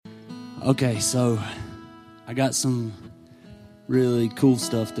Okay, so I got some really cool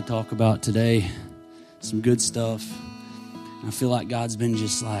stuff to talk about today. Some good stuff. I feel like God's been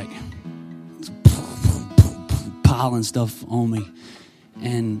just like piling stuff on me.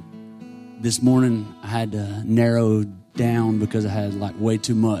 And this morning I had to narrow down because I had like way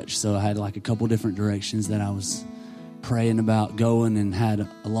too much. So I had like a couple different directions that I was praying about going and had a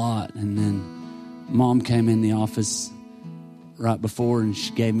lot. And then Mom came in the office right before, and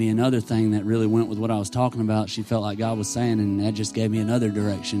she gave me another thing that really went with what I was talking about. She felt like God was saying, and that just gave me another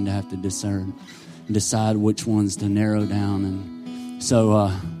direction to have to decide which ones to narrow down. And so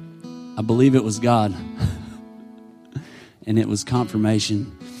I believe it was God, and it was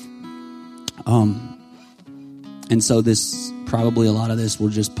confirmation. And so this, probably a lot of this will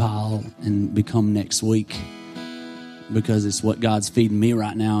just pile and become next week, because it's what God's feeding me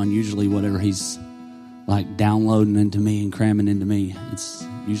right now, and usually whatever He's like downloading into me and cramming into me, it's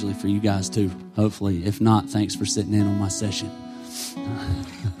usually for you guys too, hopefully. If not, thanks for sitting in on my session.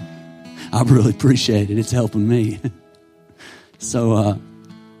 I really appreciate it. It's helping me. So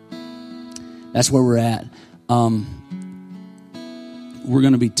that's where we're at. We're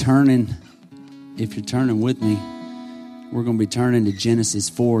going to be turning, if you're turning with me, we're going to be turning to Genesis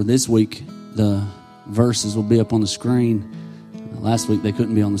 4. This week, the verses will be up on the screen. Last week, they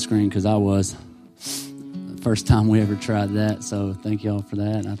couldn't be on the screen because I was. First time we ever tried that, so thank y'all for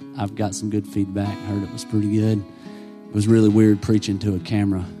that. I've got some good feedback. I heard it was pretty good. It was really weird preaching to a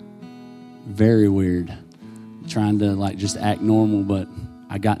camera. Very weird. Trying to like just act normal, but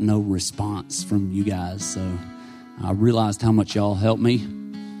I got no response from you guys. So I realized how much y'all help me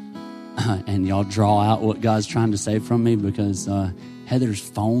and y'all draw out what God's trying to say from me, because Heather's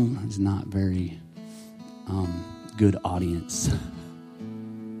phone is not very good audience.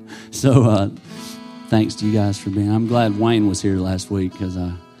 So thanks to you guys for being. I'm glad Wayne was here last week, because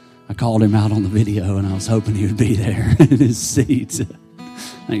I called him out on the video and I was hoping he would be there in his seat.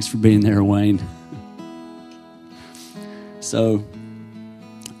 Thanks for being there, Wayne. So,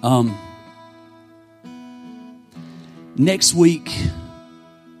 next week,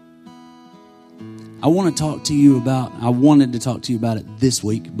 I wanted to talk to you about it this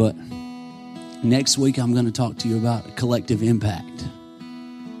week, but next week I'm going to talk to you about collective impact.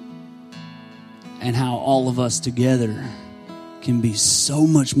 And how all of us together can be so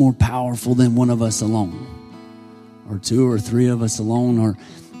much more powerful than one of us alone, or two or three of us alone,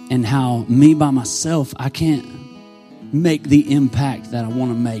 and how me by myself, I can't make the impact that I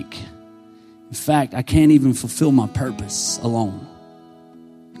want to make. In fact, I can't even fulfill my purpose alone.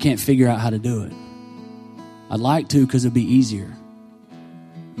 I can't figure out how to do it. I'd like to, because it'd be easier,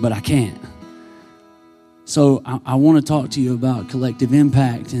 but I can't. So I want to talk to you about collective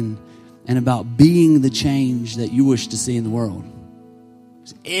impact and about being the change that you wish to see in the world.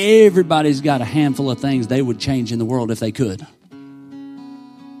 Everybody's got a handful of things they would change in the world if they could.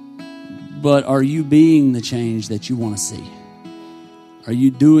 But are you being the change that you want to see? Are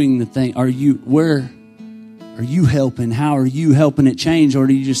you doing the thing? Where are you helping? How are you helping it change? Or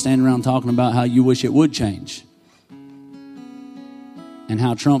do you just stand around talking about how you wish it would change? And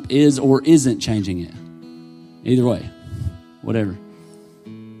how Trump is or isn't changing it? Either way, whatever.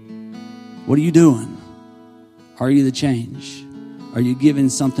 What are you doing? Are you the change? Are you giving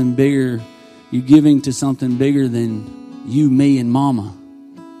something bigger? You giving to something bigger than you, me, and mama?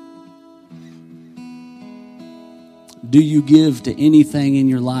 Do you give to anything in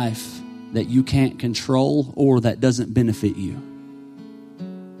your life that you can't control or that doesn't benefit you?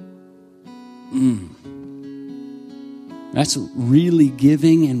 That's really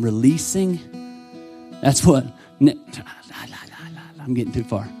giving and releasing. That's what... I'm getting too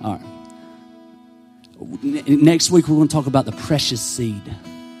far. All right. Next week, we're going to talk about the precious seed.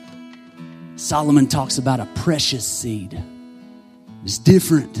 Solomon talks about a precious seed. It's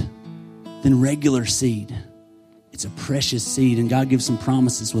different than regular seed. It's a precious seed, and God gives some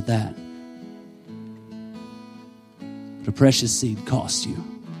promises with that. But a precious seed costs you.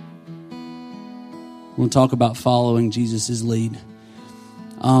 We're going to talk about following Jesus' lead.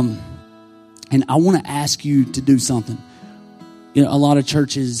 And I want to ask you to do something. You know, a lot of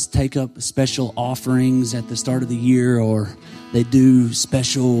churches take up special offerings at the start of the year, or they do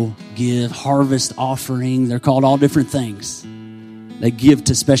special harvest offerings. They're called all different things. They give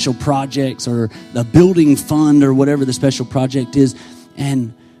to special projects or the building fund or whatever the special project is.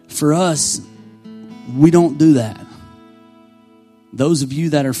 And for us, we don't do that. Those of you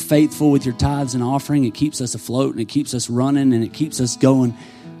that are faithful with your tithes and offering, it keeps us afloat and it keeps us running and it keeps us going.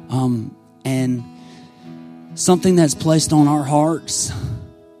 And something that's placed on our hearts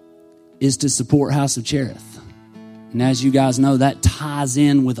is to support House of Cherith. And as you guys know, that ties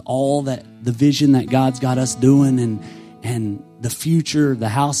in with all that the vision that God's got us doing and the future, the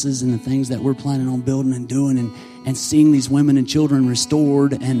houses and the things that we're planning on building and doing and seeing these women and children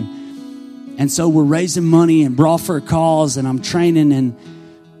restored. And so we're raising money and brought for a cause, and I'm training, and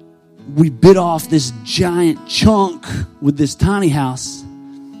we bit off this giant chunk with this tiny house.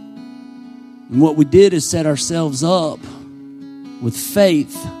 And what we did is set ourselves up with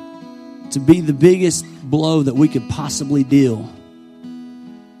faith to be the biggest blow that we could possibly deal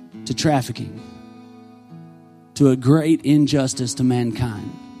to trafficking, to a great injustice to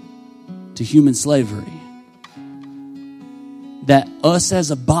mankind, to human slavery. That us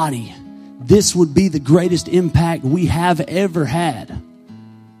as a body, this would be the greatest impact we have ever had.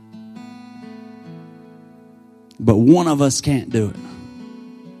 But one of us can't do it.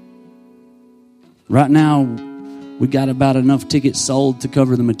 Right now, we got about enough tickets sold to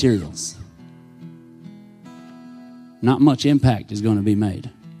cover the materials. Not much impact is going to be made.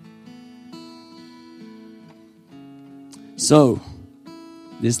 So,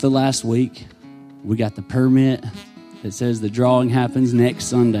 this is the last week. We got the permit that says the drawing happens next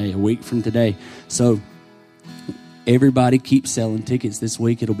Sunday, a week from today. So, everybody keep selling tickets this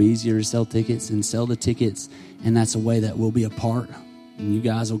week. It'll be easier to sell tickets and sell the tickets. And that's a way that we'll be a part. And you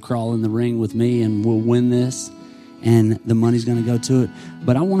guys will crawl in the ring with me and we'll win this. And the money's going to go to it.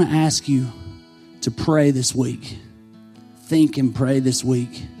 But I want to ask you to pray this week. Think and pray this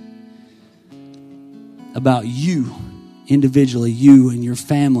week about you, individually, you and your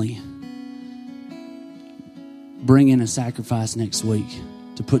family. Bring in a sacrifice next week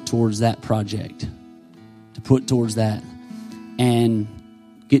to put towards that project, to put towards that, and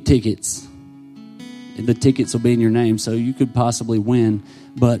get tickets. The tickets will be in your name, so you could possibly win.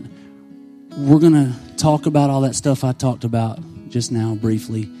 But we're going to talk about all that stuff I talked about just now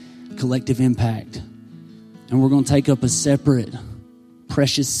briefly, collective impact. And we're going to take up a separate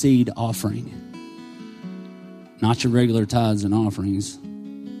precious seed offering. Not your regular tithes and offerings.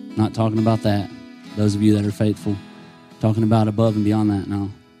 Not talking about that. Those of you that are faithful. Talking about above and beyond that now.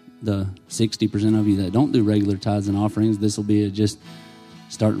 The 60% of you that don't do regular tithes and offerings, this will be just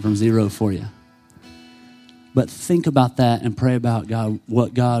starting from zero for you. But think about that and pray about God,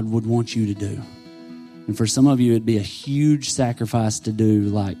 what God would want you to do. And for some of you, it'd be a huge sacrifice to do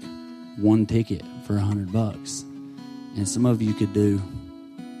like one ticket for $100. And some of you could do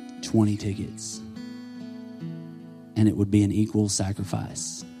 20 tickets. And it would be an equal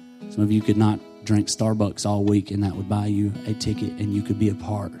sacrifice. Some of you could not drink Starbucks all week, and that would buy you a ticket, and you could be a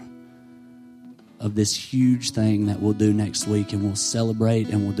part of this huge thing that we'll do next week. And we'll celebrate,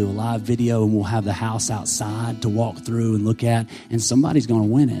 and we'll do a live video, and we'll have the house outside to walk through and look at, and somebody's going to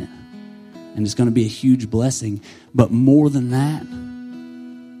win it. And it's going to be a huge blessing. But more than that,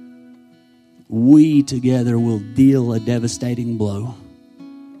 we together will deal a devastating blow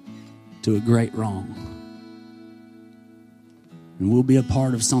to a great wrong. And we'll be a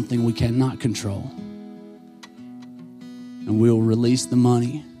part of something we cannot control. And we'll release the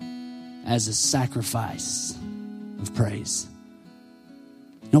money as a sacrifice of praise.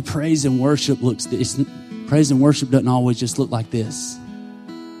 You know, praise and worship praise and worship doesn't always just look like this.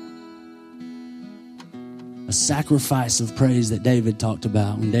 A sacrifice of praise that David talked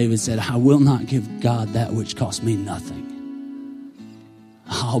about when David said, I will not give God that which costs me nothing.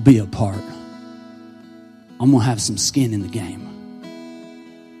 I'll be a part. I'm going to have some skin in the game.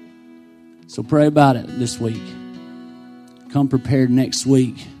 So pray about it this week. Come prepared next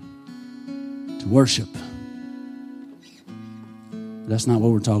week to worship. That's not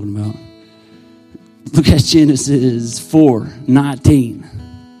what we're talking about. Look at Genesis 4:19.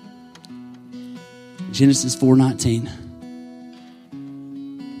 Genesis 4:19.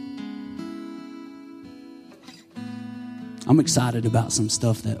 I'm excited about some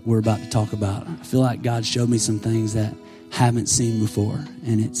stuff that we're about to talk about. I feel like God showed me some things that I haven't seen before,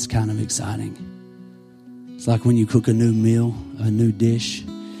 and it's kind of exciting. It's like when you cook a new meal, a new dish,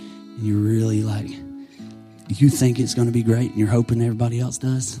 and you really you think it's going to be great, and you're hoping everybody else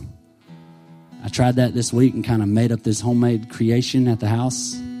does. I tried that this week and kind of made up this homemade creation at the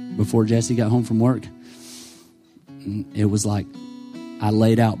house before Jesse got home from work. It was like I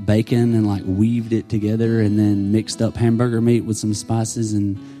laid out bacon and weaved it together and then mixed up hamburger meat with some spices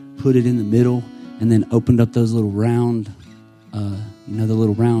and put it in the middle, and then opened up those little round, the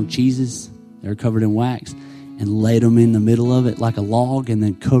little round cheeses. They're covered in wax, and laid them in the middle of it like a log, and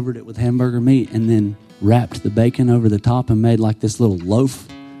then covered it with hamburger meat, and then wrapped the bacon over the top and made like this little loaf,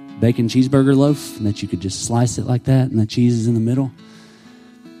 bacon cheeseburger loaf, and that you could just slice it like that, and the cheese is in the middle.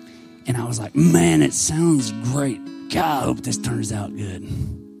 And I was like, man, it sounds great. God, I hope this turns out good,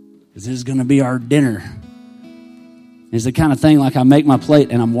 because this is going to be our dinner. It's the kind of thing like I make my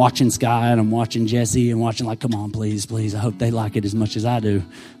plate and I'm watching Sky and I'm watching Jesse and watching like, come on, please, please. I hope they like it as much as I do.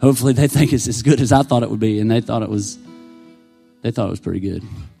 Hopefully they think it's as good as I thought it would be. And they thought it was pretty good.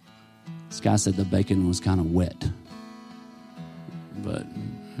 Sky said the bacon was kind of wet. But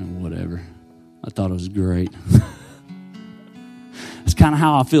whatever. I thought it was great. It's kind of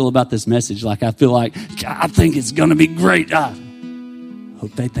how I feel about this message. Like I feel like, I think it's going to be great.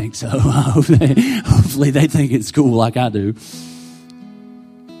 Hope they think so. Hopefully they think it's cool like I do.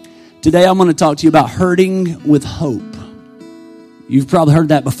 Today I'm going to talk to you about hurting with hope. You've probably heard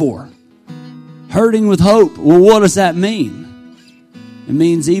that before. Hurting with hope. Well, what does that mean? It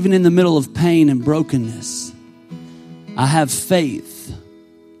means even in the middle of pain and brokenness, I have faith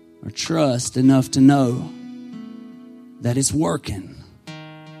or trust enough to know that it's working.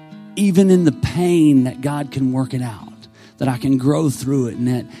 Even in the pain, that God can work it out. That I can grow through it,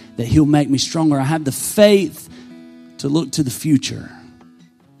 and that He'll make me stronger. I have the faith to look to the future,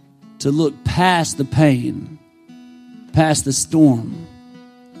 to look past the pain, past the storm,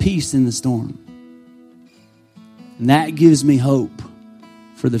 peace in the storm. And that gives me hope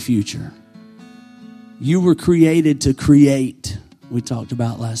for the future. You were created to create, we talked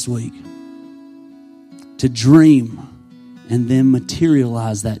about last week, to dream and then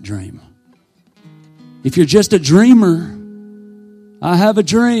materialize that dream. If you're just a dreamer, I have a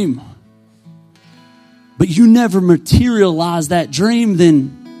dream, but you never materialize that dream,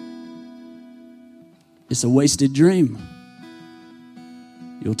 then it's a wasted dream.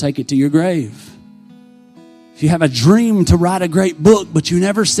 You'll take it to your grave. If you have a dream to write a great book, but you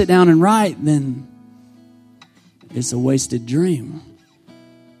never sit down and write, then it's a wasted dream.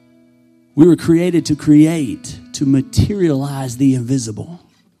 We were created to create, to materialize the invisible.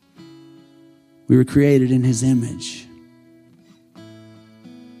 We were created in His image.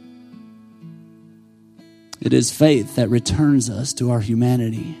 It is faith that returns us to our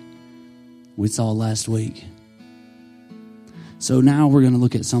humanity, we saw last week. So now we're going to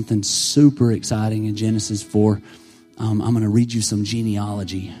look at something super exciting in Genesis 4. I'm going to read you some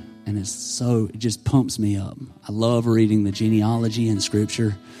genealogy, and it just pumps me up. I love reading the genealogy in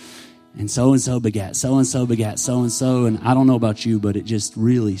Scripture. And so begat, so-and-so begat, so-and-so. And I don't know about you, but it just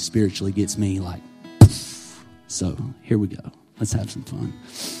really spiritually gets me like, so here we go. Let's have some fun.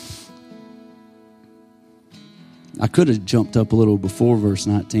 I could have jumped up a little before verse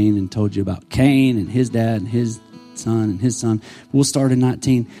 19 and told you about Cain and his dad and his son and his son. We'll start in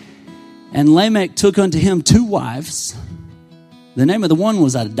 19. And Lamech took unto him 2 wives. The name of the one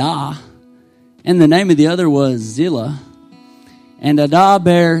was Adah, and the name of the other was Zillah. And Adah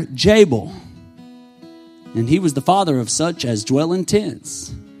bare Jabal, and he was the father of such as dwell in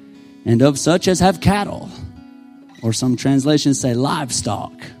tents, and of such as have cattle, or some translations say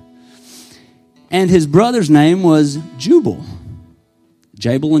livestock. And his brother's name was Jubal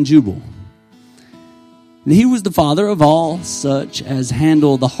and Jubal. And he was the father of all such as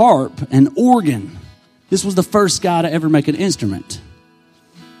handle the harp and organ. This was the first guy to ever make an instrument.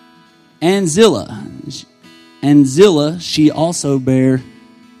 And Zillah. And Zillah, she also bare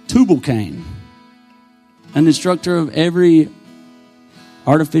Tubal-Cain, an instructor of every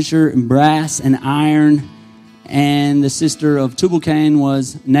artificer in brass and iron. And the sister of Tubal-Cain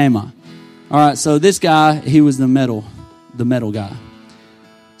was Naamah. All right, so this guy, he was the metal guy.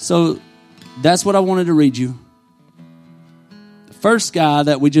 So that's what I wanted to read you. The first guy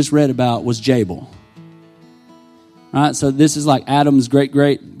that we just read about was Jabal. All right, so this is like Adam's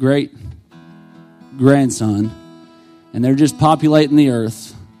great-great-great-grandson. And they're just populating the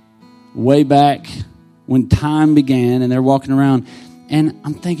earth way back when time began, and they're walking around. And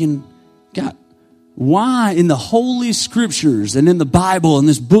I'm thinking, God, why in the Holy Scriptures and in the Bible, in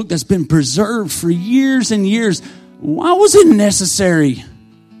this book that's been preserved for years and years, why was it necessary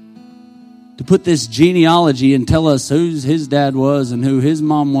to put this genealogy and tell us who his dad was and who his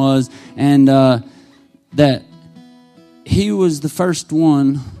mom was, and that he was the first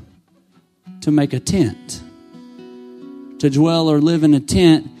one to make a tent, to dwell or live in a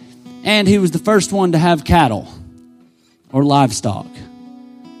tent, and he was the first one to have cattle or livestock.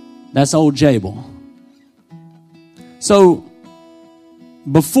 That's old Jabal. So,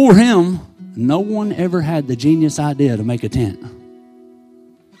 before him, no one ever had the genius idea to make a tent.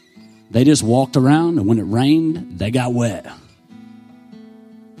 They just walked around, and when it rained, they got wet.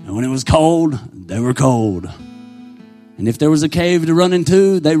 And when it was cold, they were cold. And if there was a cave to run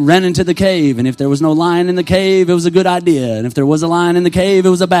into, they ran into the cave. And if there was no lion in the cave, it was a good idea. And if there was a lion in the cave, it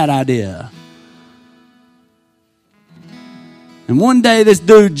was a bad idea. And one day this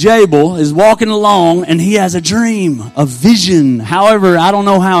dude, Jabal, is walking along and he has a dream, a vision. However, I don't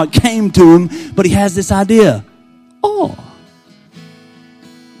know how it came to him, but he has this idea. oh,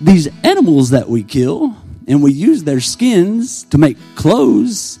 these animals that we kill and we use their skins to make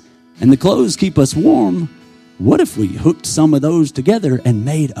clothes, and the clothes keep us warm. What if we hooked some of those together and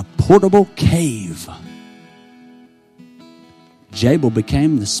made a portable cave? Jabal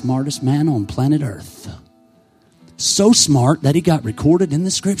became the smartest man on planet Earth. So smart that he got recorded in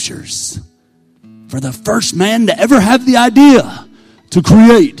the scriptures. For the first man to ever have the idea to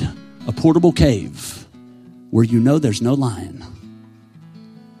create a portable cave where you know there's no lion.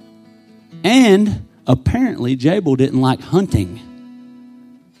 And apparently Jabal didn't like hunting,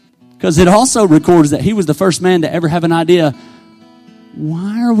 because it also records that he was the first man to ever have an idea.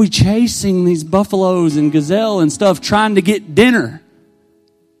 Why are we chasing these buffaloes and gazelle and stuff trying to get dinner?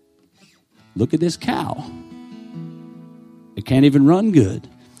 Look at this cow. It can't even run good.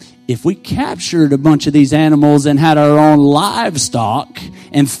 If we captured a bunch of these animals and had our own livestock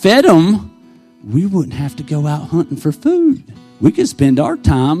and fed them, we wouldn't have to go out hunting for food. We could spend our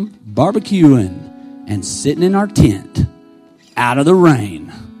time barbecuing and sitting in our tent out of the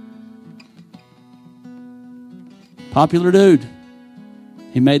rain. Popular dude.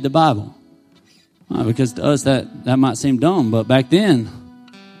 He made the Bible. Because to us that might seem dumb, but back then,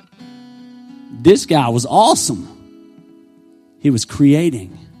 this guy was awesome. He was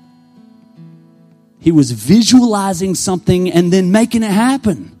creating. He was visualizing something and then making it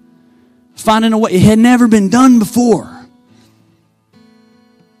happen. Finding a way. It had never been done before.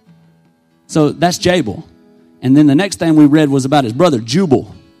 So that's Jabal. And then the next thing we read was about his brother,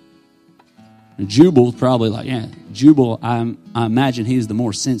 Jubal. And Jubal's probably like, yeah, Jubal, I imagine he's the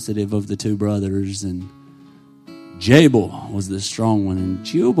more sensitive of the two brothers. And Jabal was the strong one. And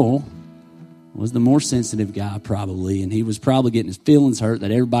Jubal was the more sensitive guy probably. And he was probably getting his feelings hurt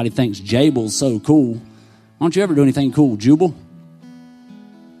that everybody thinks Jabal's so cool. Why don't you ever do anything cool, Jubal?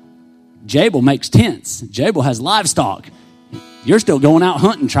 Jabal makes tents. Jabal has livestock. You're still going out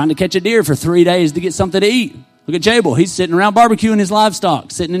hunting, trying to catch a deer for 3 days to get something to eat. Look at Jabal. He's sitting around barbecuing his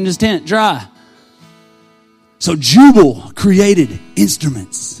livestock, sitting in his tent dry. So Jubal created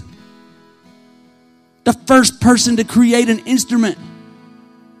instruments. The first person to create an instrument.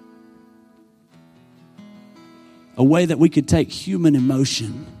 A way that we could take human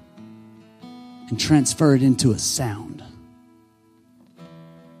emotion and transfer it into a sound.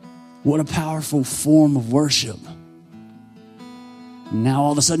 What a powerful form of worship. Now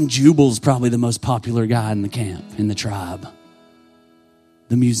all of a sudden Jubal's probably the most popular guy in the camp, in the tribe.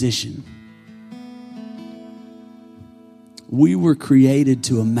 The musician. We were created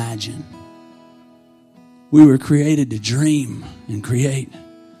to imagine. We were created to dream and create.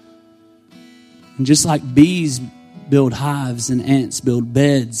 And just like bees build hives and ants build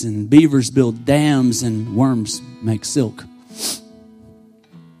beds and beavers build dams and worms make silk,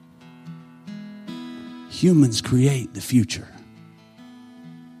 humans create the future.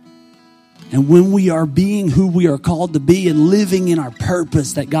 And when we are being who we are called to be and living in our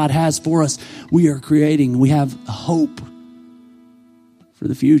purpose that God has for us, we are creating, we have a hope for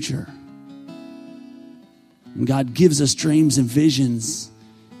the future. And God gives us dreams and visions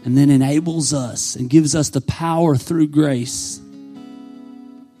and then enables us and gives us the power through grace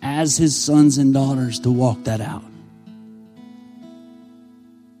as his sons and daughters to walk that out.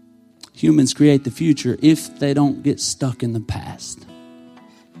 Humans create the future if they don't get stuck in the past.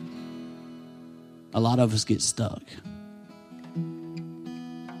 A lot of us get stuck.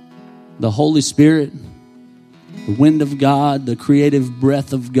 The Holy Spirit, the wind of God, the creative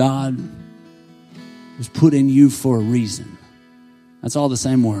breath of God was put in you for a reason. That's all the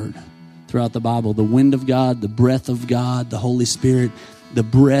same word throughout the Bible. The wind of God, the breath of God, the Holy Spirit, the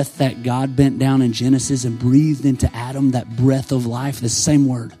breath that God bent down in Genesis and breathed into Adam, that breath of life, the same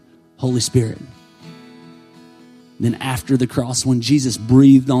word, Holy Spirit. Then after the cross, when Jesus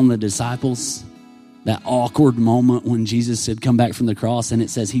breathed on the disciples, that awkward moment when Jesus had come back from the cross and it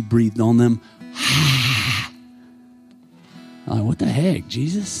says he breathed on them. I'm like, what the heck,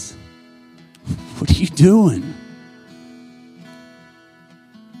 Jesus? What are you doing?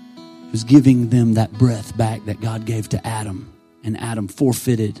 He was giving them that breath back that God gave to Adam. And Adam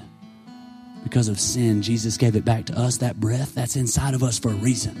forfeited because of sin. Jesus gave it back to us. That breath, that's inside of us for a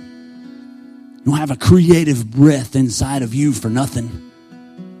reason. You don't have a creative breath inside of you for nothing.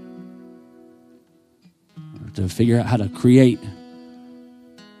 To figure out how to create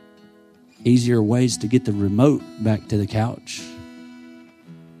easier ways to get the remote back to the couch.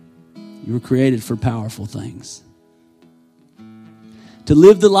 You were created for powerful things. To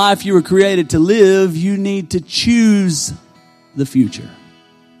live the life you were created to live, you need to choose the future.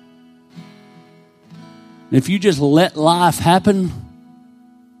 If you just let life happen,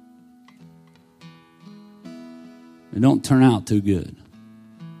 They don't turn out too good.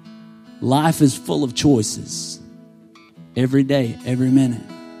 Life is full of choices. Every day, every minute.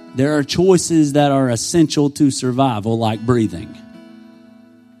 There are choices that are essential to survival, like breathing.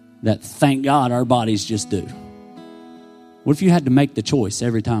 That, thank God, our bodies just do. What if you had to make the choice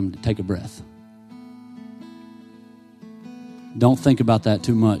every time to take a breath? Don't think about that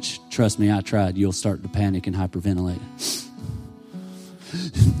too much. Trust me, I tried. You'll start to panic and hyperventilate.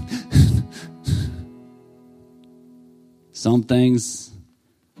 Some things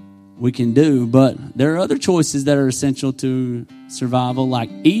we can do, but there are other choices that are essential to survival, like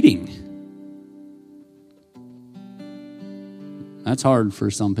eating. That's hard for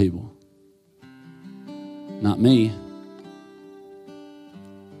some people. Not me.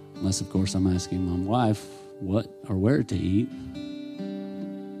 Unless, of course, I'm asking my wife what or where to eat.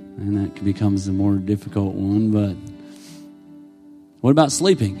 And that becomes a more difficult one. But what about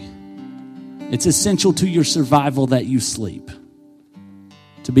sleeping? It's essential to your survival that you sleep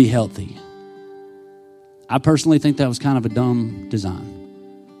to be healthy. I personally think that was kind of a dumb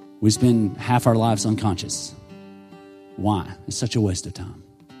design. We spend half our lives unconscious. Why? It's such a waste of time.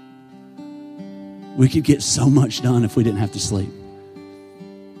 We could get so much done if we didn't have to sleep.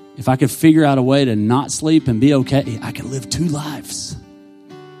 If I could figure out a way to not sleep and be okay, I could live 2 lives.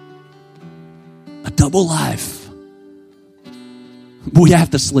 A double life. But we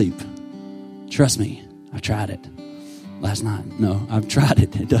have to sleep. Trust me, I tried it last night. No, I've tried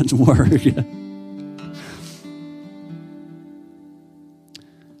it. It doesn't work.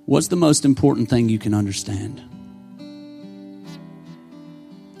 What's the most important thing you can understand?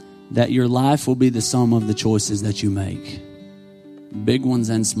 That your life will be the sum of the choices that you make. Big ones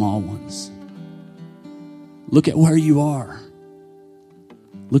and small ones. Look at where you are.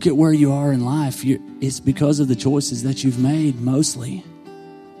 Look at where you are in life. It's because of the choices that you've made, mostly.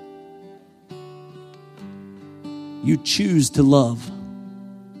 You choose to love.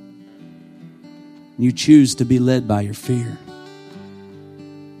 You choose to be led by your fear.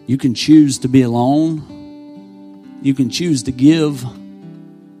 You can choose to be alone. You can choose to give.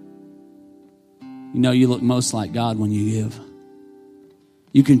 You know, you look most like God when you give.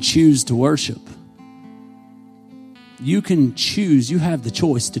 You can choose to worship. You can choose. You have the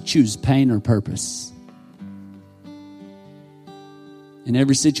choice to choose pain or purpose. In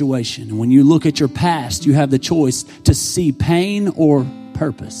every situation. And when you look at your past, you have the choice to see pain or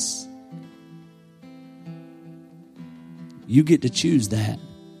purpose. You get to choose that.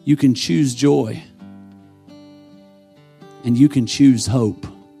 You can choose joy. And you can choose hope.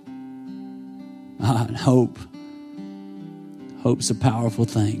 Hope. Hope's a powerful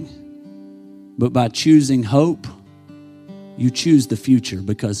thing. But by choosing hope, you choose the future,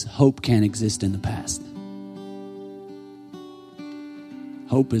 because hope can't exist in the past.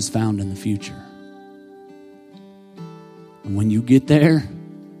 Hope is found in the future. And when you get there,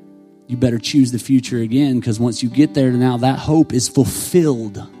 you better choose the future again, because once you get there, now that hope is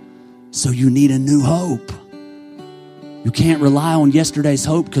fulfilled. So you need a new hope. You can't rely on yesterday's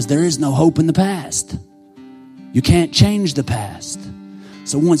hope, because there is no hope in the past. You can't change the past.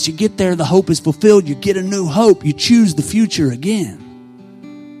 So once you get there, the hope is fulfilled. You get a new hope. You choose the future again.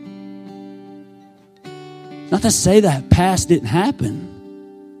 Not to say that past didn't happen,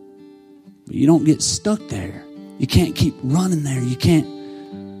 but you don't get stuck there. You can't keep running there. You can't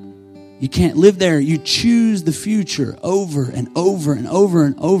live there. You choose the future over and over and over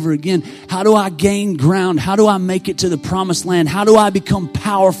and over again. How do I gain ground? How do I make it to the promised land? How do I become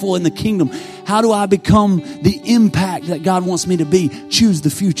powerful in the kingdom? How do I become the impact that God wants me to be? Choose the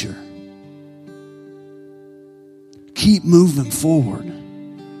future. Keep moving forward.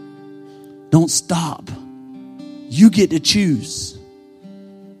 Don't stop. You get to choose.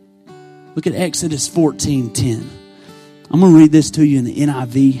 Look at Exodus 14:10. I'm going to read this to you in the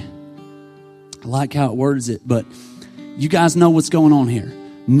NIV. I like how it words it, but you guys know what's going on here.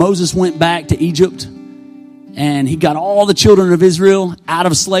 Moses went back to Egypt, and he got all the children of Israel out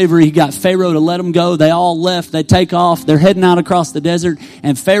of slavery. He got Pharaoh to let them go. They all left. They take off. They're heading out across the desert,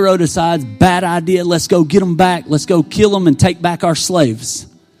 and Pharaoh decides, bad idea. Let's go get them back. Let's go kill them and take back our slaves.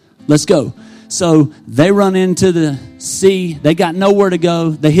 Let's go. So they run into the sea. They got nowhere to go.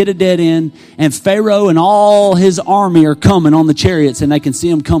 They hit a dead end. And Pharaoh and all his army are coming on the chariots, and they can see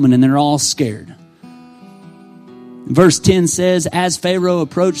them coming, and they're all scared. Verse 10 says, as Pharaoh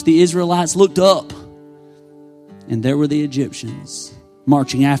approached, the Israelites looked up, and there were the Egyptians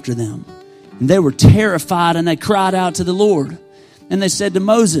marching after them. And they were terrified, and they cried out to the Lord. And they said to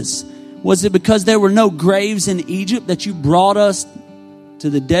Moses, was it because there were no graves in Egypt that you brought us to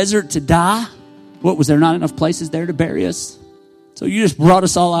the desert to die? What, was there not enough places there to bury us? So you just brought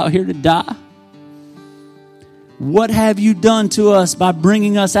us all out here to die? What have you done to us by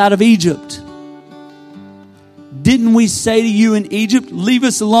bringing us out of Egypt? Didn't we say to you in Egypt, leave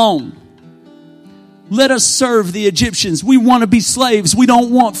us alone? Let us serve the Egyptians. We want to be slaves. We don't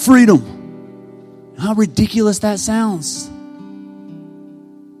want freedom. How ridiculous that sounds.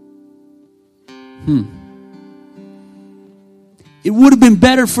 It would have been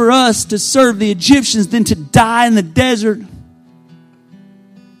better for us to serve the Egyptians than to die in the desert.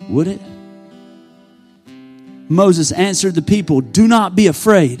 Would it? Moses answered the people, do not be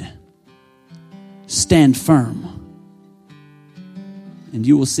afraid. Stand firm. And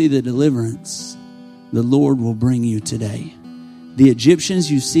you will see the deliverance the Lord will bring you today. The Egyptians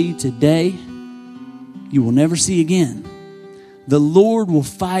you see today, you will never see again. The Lord will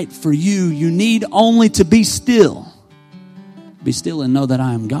fight for you. You need only to be still. Be still and know that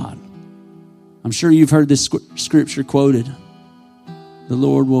I am God. I'm sure you've heard this scripture quoted. The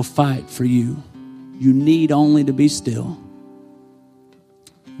Lord will fight for you. You need only to be still.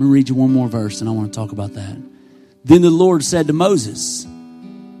 I'm going to read you one more verse and I want to talk about that. Then the Lord said to Moses,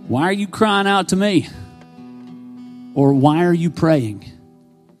 why are you crying out to me? Or why are you praying?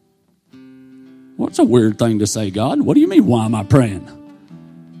 What's a weird thing to say, God? What do you mean, why am I praying?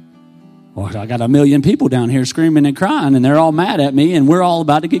 Well, I got a million people down here screaming and crying and they're all mad at me and we're all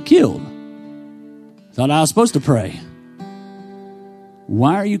about to get killed. Thought I was supposed to pray.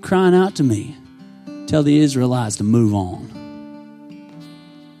 Why are you crying out to me? Tell the Israelites to move on.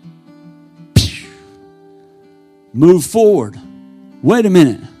 Move forward. Wait a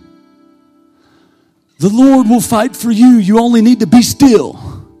minute. The Lord will fight for you. You only need to be still.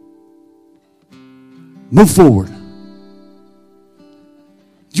 Move forward.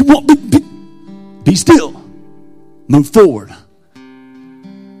 You won't be still. Move forward.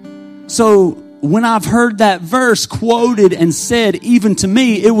 So when I've heard that verse quoted and said, even to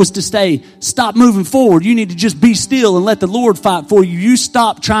me, it was to say, stop moving forward. You need to just be still and let the Lord fight for you. You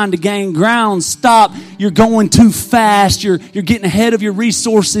stop trying to gain ground. Stop. You're going too fast. You're getting ahead of your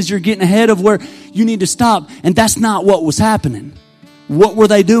resources. You're getting ahead of where you need to stop. And that's not what was happening. What were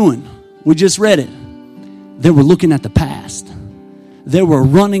they doing? We just read it. They were looking at the past. They were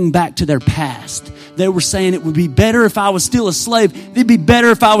running back to their past. They were saying it would be better if I was still a slave. It'd be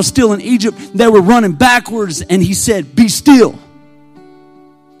better if I was still in Egypt. They were running backwards and he said, be still.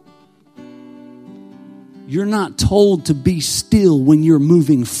 You're not told to be still when you're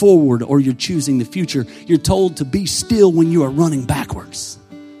moving forward or you're choosing the future. You're told to be still when you are running backwards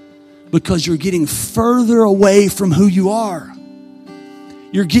because you're getting further away from who you are.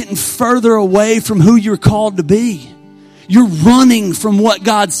 You're getting further away from who you're called to be. You're running from what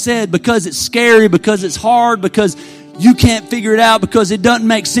God said because it's scary, because it's hard, because you can't figure it out, because it doesn't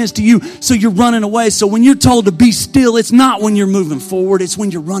make sense to you. So you're running away. So when you're told to be still, it's not when you're moving forward. It's when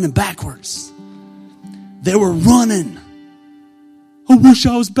you're running backwards. They were running. I wish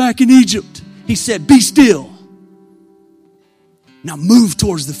I was back in Egypt. He said, be still. Now move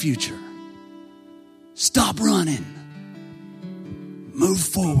towards the future. Stop running. Move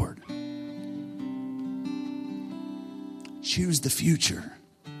forward. Choose the future.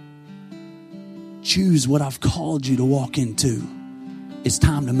 Choose what I've called you to walk into. It's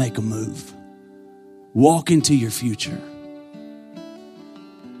time to make a move. Walk into your future.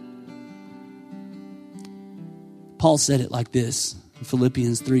 Paul said it like this in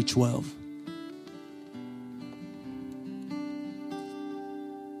Philippians 3:12.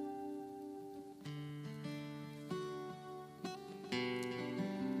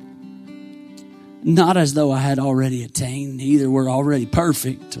 Not as though I had already attained, either we're already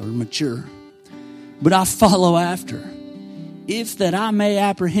perfect or mature, but I follow after, if that I may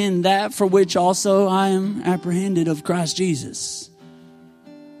apprehend that for which also I am apprehended of Christ Jesus.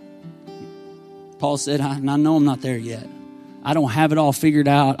 Paul said, I know I'm not there yet. I don't have it all figured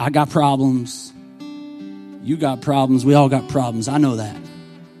out. I got problems. You got problems. We all got problems. I know that.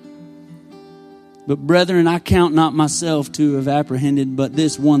 But brethren, I count not myself to have apprehended, but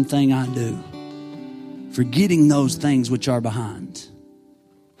this one thing I do, forgetting those things which are behind.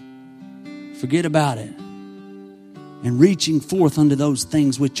 Forget about it. And reaching forth unto those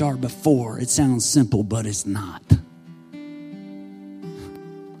things which are before. It sounds simple, but it's not.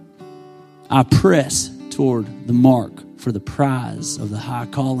 I press toward the mark for the prize of the high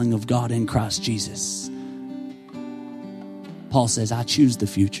calling of God in Christ Jesus. Paul says, I choose the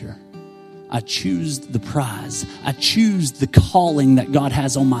future. I choose the prize. I choose the calling that God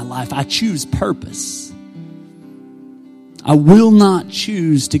has on my life. I choose purpose. I will not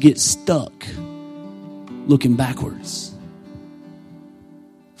choose to get stuck looking backwards.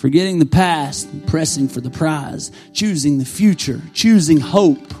 Forgetting the past, pressing for the prize, choosing the future, choosing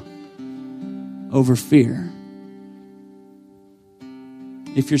hope over fear.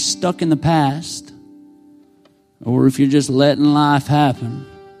 if you're stuck in the past, or if you're just letting life happen,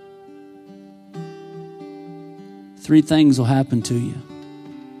 3 things will happen to you.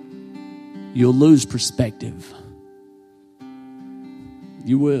 You'll lose perspective.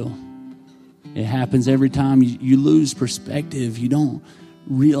 You will. It happens every time you lose perspective. You don't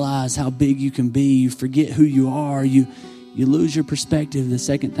realize how big you can be. You forget who you are. You lose your perspective. The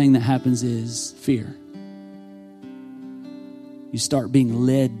second thing that happens is fear. You start being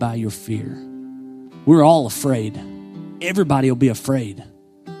led by your fear. We're all afraid. Everybody will be afraid.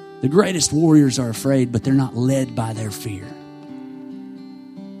 The greatest warriors are afraid, but they're not led by their fear.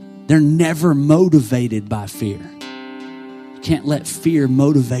 They're never motivated by fear. You can't let fear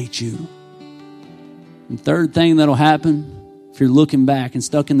motivate you. And third thing that'll happen, if you're looking back and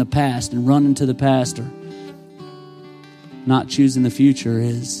stuck in the past and running to the past or not choosing the future,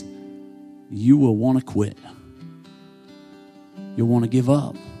 is you will want to quit. You'll want to give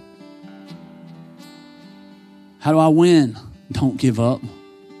up. How do I win? Don't give up.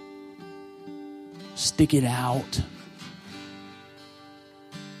 Stick it out.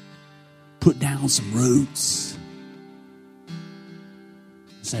 Put down some roots.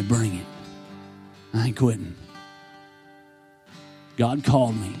 Say, bring it. I ain't quitting. God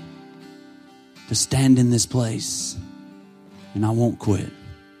called me to stand in this place, and I won't quit.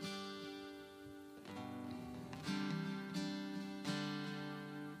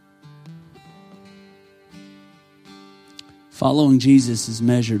 Following Jesus is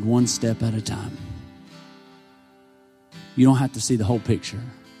measured one step at a time. You don't have to see the whole picture.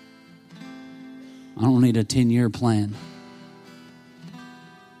 I don't need a 10-year plan.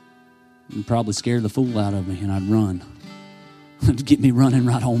 It'd probably scare the fool out of me, and I'd run. It'd get me running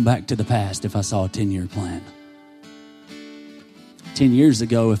right home back to the past if I saw a 10-year plan. 10 years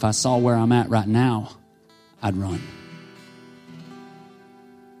ago, if I saw where I'm at right now, I'd run.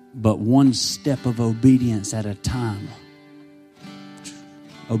 But one step of obedience at a time.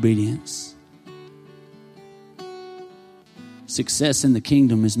 Obedience. Success in the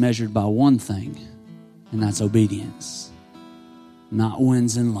kingdom is measured by one thing, and that's obedience. Not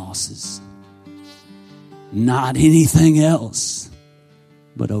wins and losses. Not anything else,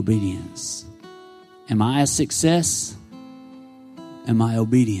 but obedience. Am I a success? Am I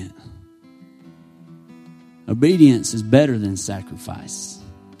obedient? Obedience is better than sacrifice.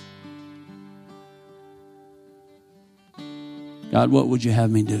 God, what would you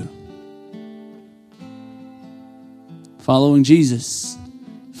have me do? Following Jesus,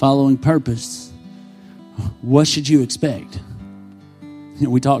 following purpose, what should you expect? You know,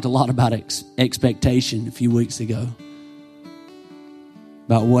 we talked a lot about expectation a few weeks ago.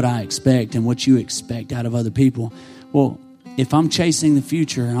 About what I expect and what you expect out of other people. Well, if I'm chasing the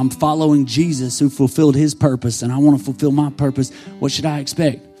future and I'm following Jesus who fulfilled his purpose and I want to fulfill my purpose, what should I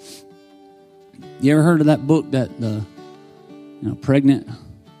expect? You ever heard of that book that the pregnant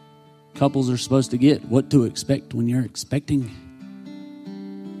couples are supposed to get? What to expect when you're expecting?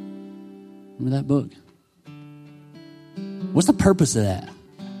 Remember that book? What's the purpose of that?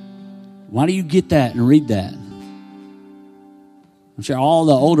 Why do you get that and read that? I'm sure all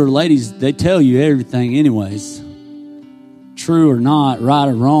the older ladies, they tell you everything anyways. True or not, right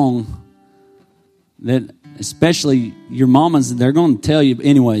or wrong. That especially your mamas, they're going to tell you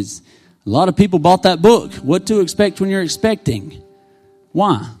anyways. A lot of people bought that book, What to Expect When You're Expecting.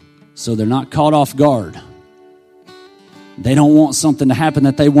 Why? So they're not caught off guard. They don't want something to happen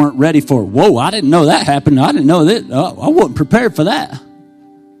that they weren't ready for. Whoa, I didn't know that happened. I didn't know that. I wasn't prepared for that.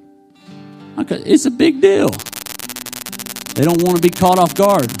 Okay, it's a big deal. They don't want to be caught off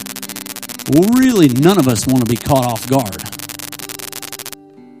guard. Well, really, none of us want to be caught off guard.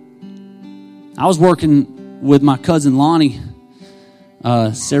 I was working with my cousin Lonnie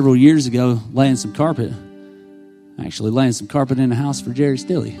several years ago, laying some carpet. Actually, laying some carpet in the house for Jerry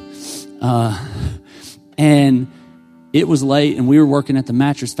Stilley. And it was late, and we were working at the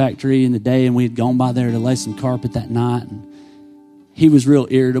mattress factory in the day, and we had gone by there to lay some carpet that night. And he was real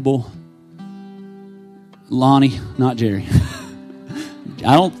irritable. Lonnie, not Jerry.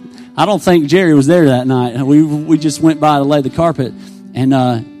 I don't think Jerry was there that night. We just went by to lay the carpet, and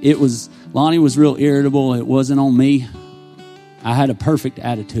Lonnie was real irritable. It wasn't on me. I had a perfect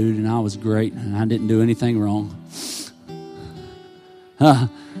attitude, and I was great, and I didn't do anything wrong.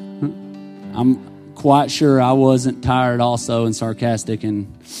 I'm quite sure I wasn't tired also and sarcastic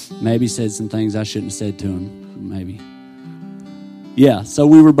and maybe said some things I shouldn't have said to him. Maybe. Yeah, so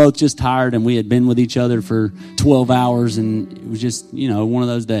we were both just tired, and we had been with each other for 12 hours, and it was just, one of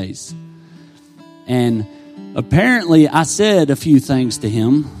those days. And apparently I said a few things to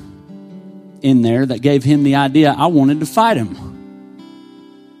him in there that gave him the idea I wanted to fight him.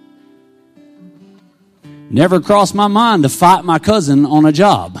 Never crossed my mind to fight my cousin on a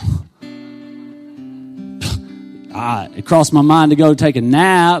job. It crossed my mind to go take a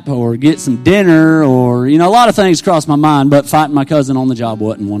nap or get some dinner or, a lot of things crossed my mind, but fighting my cousin on the job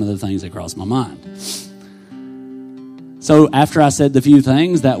wasn't one of the things that crossed my mind. So after I said the few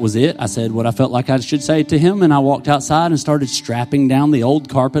things, that was it. I said what I felt like I should say to him, and I walked outside and started strapping down the old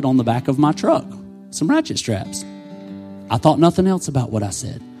carpet on the back of my truck. Some ratchet straps. I thought nothing else about what I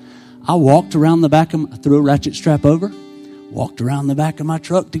said. I walked around the back of threw a ratchet strap over, walked around the back of my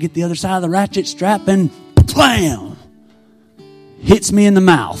truck to get the other side of the ratchet strap, and blam! Hits me in the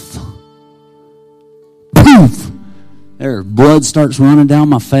mouth. Poof! There, blood starts running down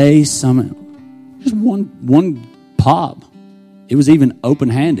my face. Just one pop. It was even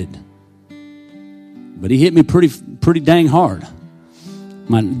open-handed. But he hit me pretty dang hard.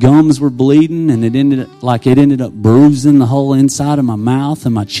 My gums were bleeding, and it ended up bruising the whole inside of my mouth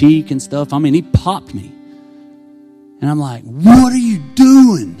and my cheek and stuff. He popped me. And I'm like, what are you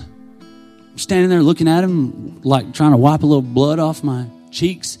doing? I'm standing there looking at him, like trying to wipe a little blood off my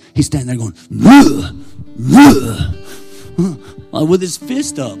cheeks. He's standing there going, ugh, ugh, like with his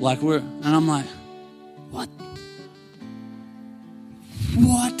fist up, and I'm like, what?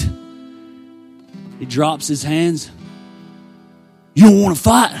 What? He drops his hands. You don't want to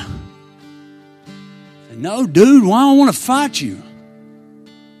fight? I said, no, dude, why do I want to fight you?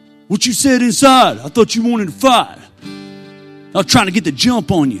 What you said inside, I thought you wanted to fight. I was trying to get the jump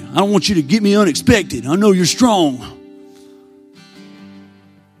on you. I don't want you to get me unexpected. I know you're strong.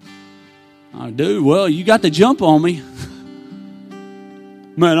 Oh, dude, well, you got the jump on me.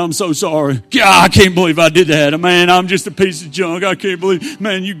 Man, I'm so sorry. God, I can't believe I did that. Man, I'm just a piece of junk. I can't believe,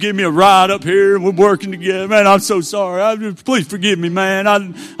 man, you give me a ride up here and we're working together. Man, I'm so sorry. Please forgive me, man.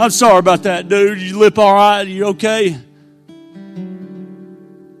 I'm sorry about that, dude. You lip all right? You okay?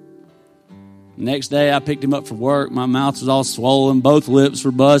 Next day, I picked him up for work. My mouth was all swollen. Both lips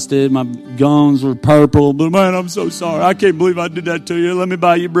were busted. My gums were purple. But, man, I'm so sorry. I can't believe I did that to you. Let me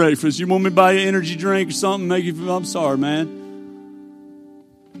buy you breakfast. You want me to buy you an energy drink or something? I'm sorry, man.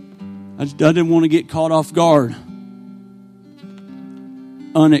 I didn't want to get caught off guard.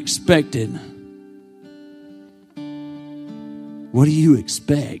 Unexpected. What do you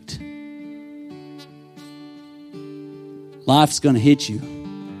expect? Life's going to hit you.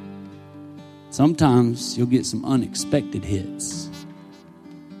 Sometimes you'll get some unexpected hits.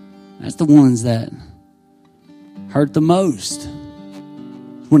 That's the ones that hurt the most.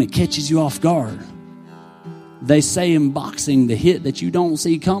 When it catches you off guard. They say in boxing, the hit that you don't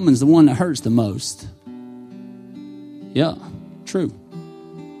see coming is the one that hurts the most. Yeah, true.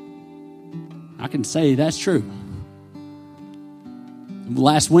 I can say that's true.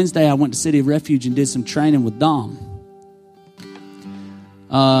 Last Wednesday, I went to City of Refuge and did some training with Dom.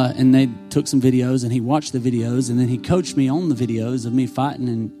 And they took some videos, and he watched the videos, and then he coached me on the videos of me fighting.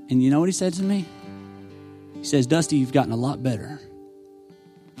 And you know what he said to me? He says, Dusty, you've gotten a lot better.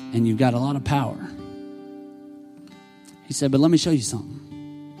 And you've got a lot of power. He said, but let me show you something.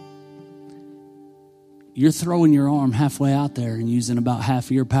 You're throwing your arm halfway out there and using about half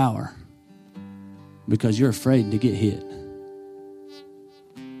of your power because you're afraid to get hit.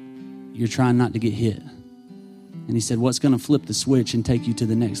 You're trying not to get hit. And he said, what's going to flip the switch and take you to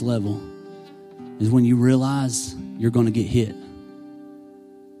the next level is when you realize you're going to get hit,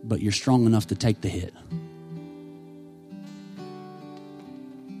 but you're strong enough to take the hit.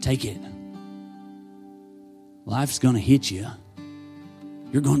 Take it. Life's going to hit you.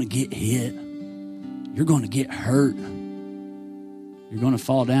 You're going to get hit. You're going to get hurt. You're going to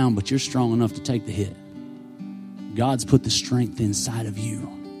fall down, but you're strong enough to take the hit. God's put the strength inside of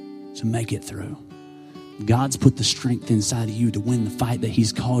you to make it through. God's put the strength inside of you to win the fight that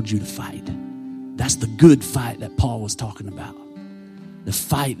He's called you to fight. That's the good fight that Paul was talking about. The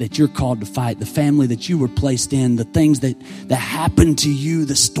fight that you're called to fight, the family that you were placed in, the things that happened to you,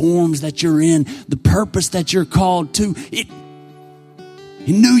 the storms that you're in, the purpose that you're called to. He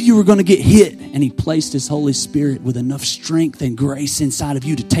knew you were going to get hit, and He placed His Holy Spirit with enough strength and grace inside of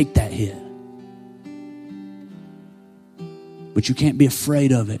you to take that hit. But you can't be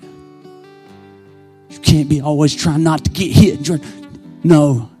afraid of it. You can't be always trying not to get hit.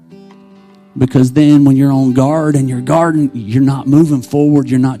 No. Because then when you're on guard and you're guarding, you're not moving forward.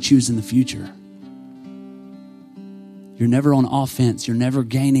 You're not choosing the future. You're never on offense. You're never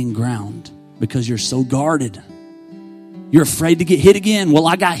gaining ground because you're so guarded. You're afraid to get hit again. Well,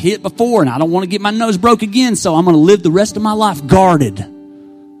 I got hit before and I don't want to get my nose broke again, so I'm going to live the rest of my life guarded.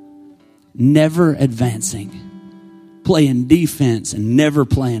 Never advancing. Playing defense and never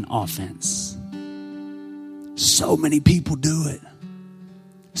playing offense. So many people do it.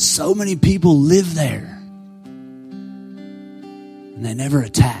 So many people live there. and they never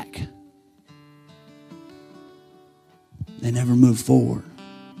attack. They never move forward.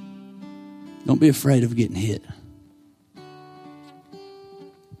 Don't be afraid of getting hit.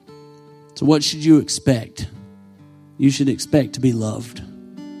 So what should you expect? You should expect to be loved.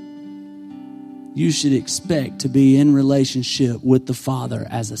 You should expect to be in relationship with the Father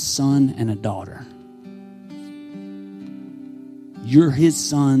as a son and a daughter. You're his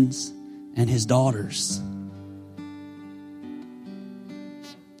sons and his daughters.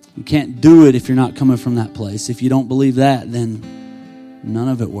 You can't do it if you're not coming from that place. If you don't believe that, then none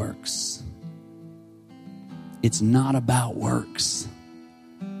of it works. It's not about works.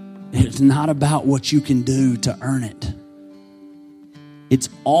 It's not about what you can do to earn it. It's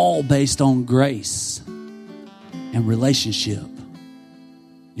all based on grace and relationship.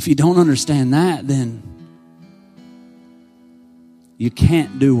 If you don't understand that, then you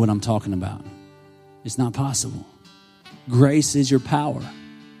can't do what I'm talking about. It's not possible. Grace is your power.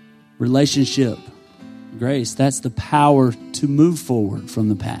 Relationship, grace, that's the power to move forward from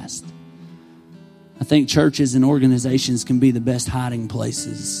the past. I think churches and organizations can be the best hiding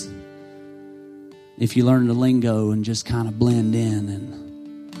places if you learn the lingo and just kind of blend in,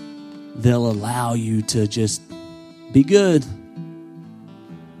 and they'll allow you to just be good,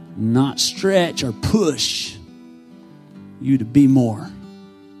 not stretch or push you to be more.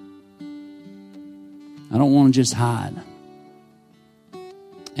 I don't want to just hide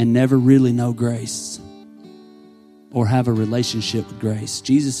and never really know grace or have a relationship with grace.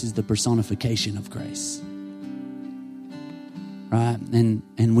 Jesus is the personification of grace. Right?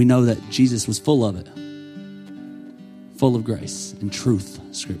 And we know that Jesus was full of it. Full of grace and truth,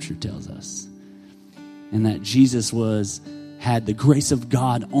 Scripture tells us. And that Jesus had the grace of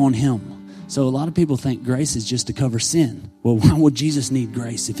God on him. So a lot of people think grace is just to cover sin. Well, why would Jesus need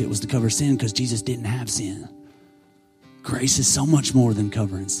grace if it was to cover sin? Because Jesus didn't have sin. Grace is so much more than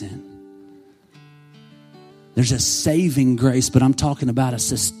covering sin. There's a saving grace, but I'm talking about a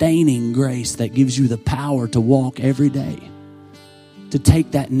sustaining grace that gives you the power to walk every day. To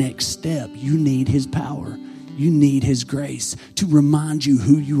take that next step, you need his power. You need his grace to remind you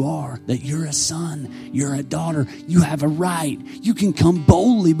who you are, that you're a son, you're a daughter, you have a right. You can come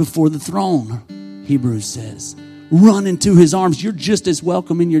boldly before the throne, Hebrews says. Run into his arms. You're just as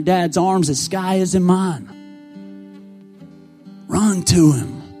welcome in your dad's arms as Sky is in mine. Run to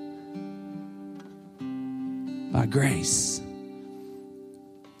him by grace.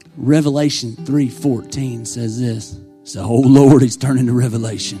 Revelation 3:14 says this. So, oh Lord, he's turning to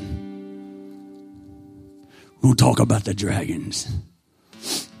Revelation. We're going to talk about the dragons.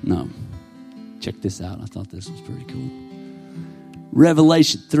 No. Check this out. I thought this was pretty cool.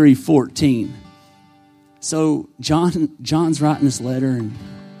 Revelation 3:14. So John's writing this letter, and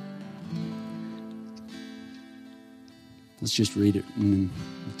let's just read it and then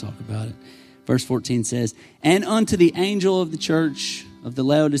we'll talk about it. Verse 14 says, and unto the angel of the church of the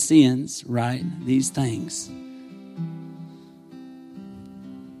Laodiceans write these things.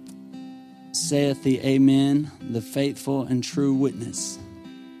 Saith the Amen, the faithful and true witness,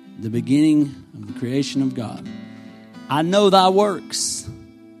 the beginning of the creation of God. I know thy works,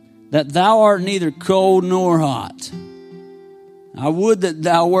 that thou art neither cold nor hot. I would that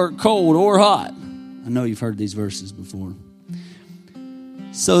thou wert cold or hot. I know you've heard these verses before.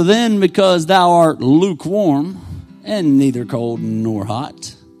 So then, because thou art lukewarm and neither cold nor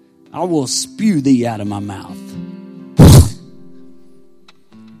hot, I will spew thee out of my mouth.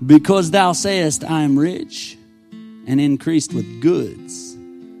 Because thou sayest, I am rich and increased with goods,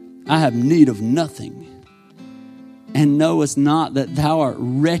 I have need of nothing, and knowest not that thou art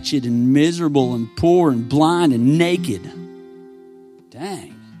wretched and miserable and poor and blind and naked.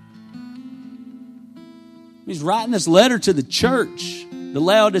 Dang. He's writing this letter to the church, the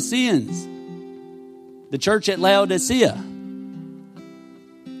Laodiceans, the church at Laodicea.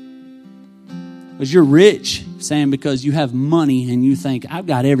 Because you're rich, saying because you have money and you think, I've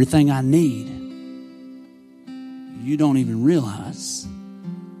got everything I need. You don't even realize.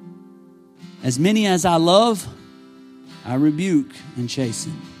 As many as I love, I rebuke and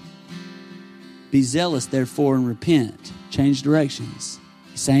chasten. Be zealous, therefore, and repent. Change directions.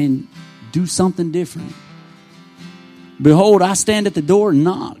 He's saying, do something different. Behold, I stand at the door and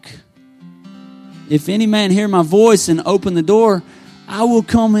knock. If any man hear my voice and open the door, I will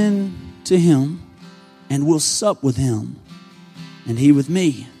come in to him and will sup with him, and he with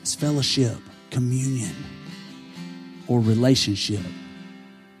me. It's fellowship, communion, or relationship.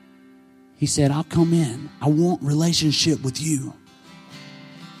 He said, I'll come in. I want relationship with you.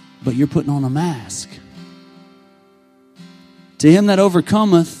 But you're putting on a mask. To him that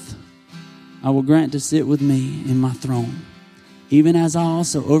overcometh, I will grant to sit with me in my throne, even as I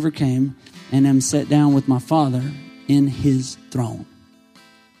also overcame and am set down with my Father in his throne.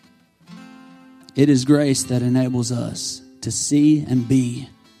 It is grace that enables us to see and be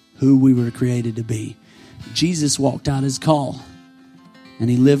who we were created to be. Jesus walked out his call, and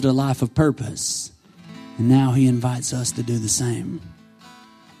he lived a life of purpose. And now he invites us to do the same.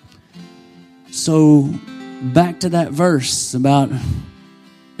 So back to that verse about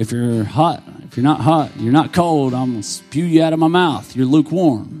if you're hot, if you're not hot, you're not cold, I'm going to spew you out of my mouth. You're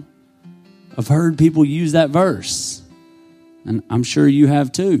lukewarm. I've heard people use that verse, and I'm sure you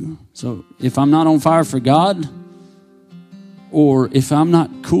have too. So if I'm not on fire for God, or if I'm not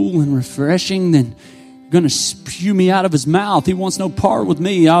cool and refreshing, then going to spew me out of his mouth. He wants no part with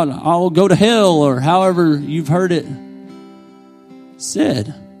me. I'll go to hell, or however you've heard it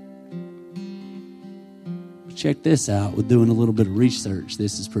said. Check this out with doing a little bit of research.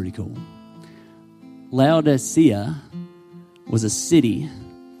 This is pretty cool. Laodicea was a city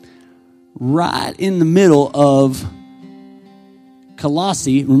right in the middle of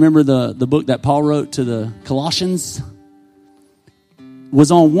Colossae. Remember the book that Paul wrote to the Colossians? Was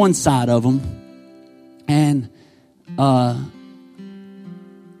on one side of them. And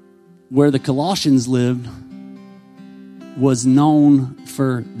where the Colossians lived was known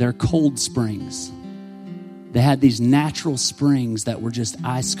for their cold springs. They had these natural springs that were just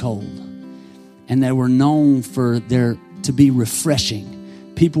ice cold. And they were known for to be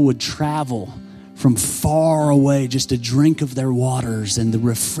refreshing. People would travel from far away just to drink of their waters, and the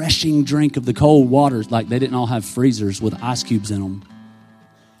refreshing drink of the cold waters. Like, they didn't all have freezers with ice cubes in them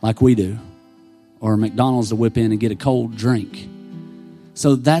like we do, or McDonald's to whip in and get a cold drink.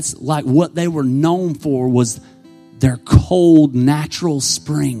 So that's like what they were known for, was their cold natural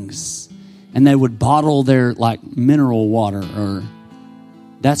springs. And they would bottle their like mineral water, or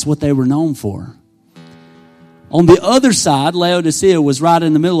that's what they were known for. On the other side, Laodicea was right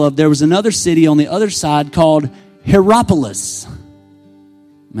in the middle of, there was another city on the other side called Hierapolis.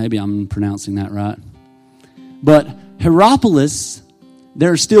 Maybe I'm pronouncing that right. But Hierapolis,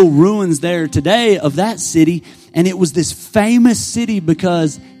 there are still ruins there today of that city. And it was this famous city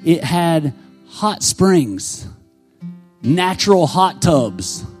because it had hot springs, natural hot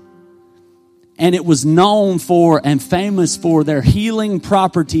tubs. And it was known for and famous for their healing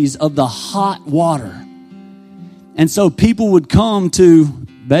properties of the hot water. And so people would come to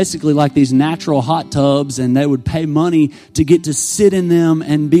basically like these natural hot tubs, and they would pay money to get to sit in them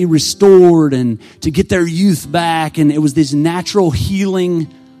and be restored and to get their youth back. And it was these natural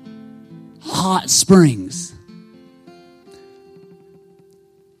healing hot springs.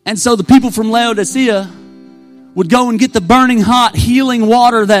 And so the people from Laodicea would go and get the burning hot healing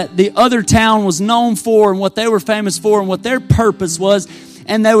water that the other town was known for and what they were famous for and what their purpose was.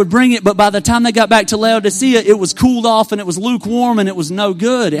 And they would bring it, but by the time they got back to Laodicea, it was cooled off and it was lukewarm and it was no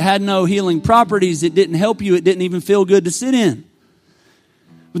good. It had no healing properties. It didn't help you. It didn't even feel good to sit in.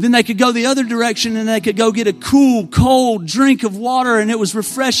 But then they could go the other direction and they could go get a cool, cold drink of water, and it was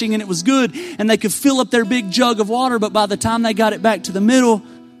refreshing and it was good. And they could fill up their big jug of water, but by the time they got it back to the middle,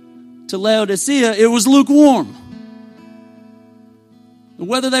 to Laodicea, it was lukewarm.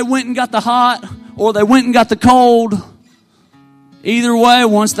 Whether they went and got the hot or they went and got the cold, either way,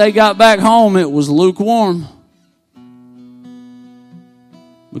 once they got back home, it was lukewarm.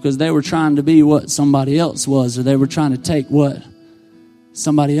 Because they were trying to be what somebody else was, or they were trying to take what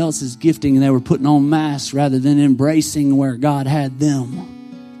somebody else's gifting, and they were putting on masks rather than embracing where God had them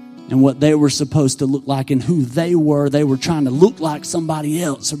and what they were supposed to look like and who they were. They were trying to look like somebody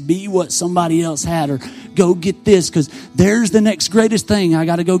else or be what somebody else had, or go get this because there's the next greatest thing. I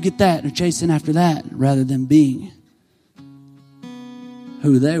got to go get that, or chasing after that, rather than being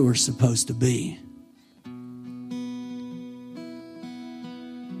who they were supposed to be.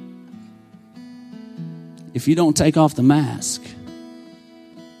 If you don't take off the mask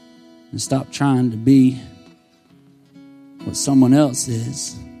and stop trying to be what someone else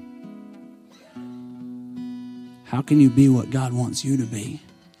is, how can you be what God wants you to be?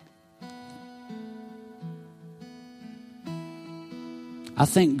 I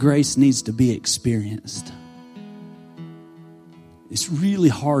think grace needs to be experienced. It's really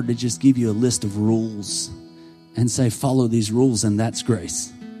hard to just give you a list of rules and say, follow these rules, and that's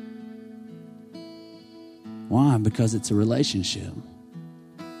grace. Why? Because it's a relationship.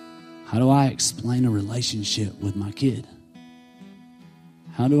 How do I explain a relationship with my kid?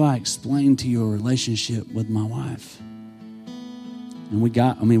 How do I explain to you a relationship with my wife? And we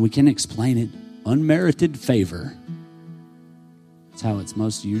can explain it. Unmerited favor. That's how it's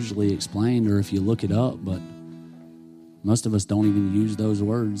most usually explained, or if you look it up, but most of us don't even use those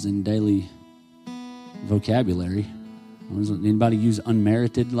words in daily vocabulary. Anybody use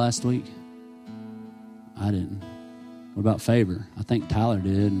unmerited last week? I didn't. What about favor? I think Tyler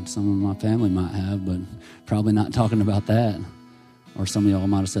did, and some of my family might have, but probably not talking about that. Or some of y'all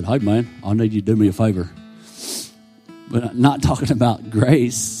might have said, hey, man, I need you to do me a favor. But not talking about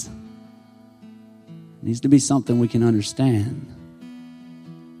grace. It needs to be something we can understand.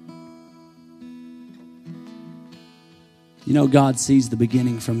 You know, God sees the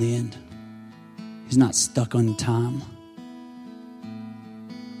beginning from the end. He's not stuck on time.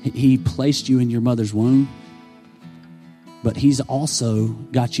 He placed you in your mother's womb, but he's also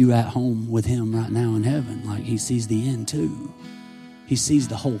got you at home with him right now in heaven. Like, he sees the end too. He sees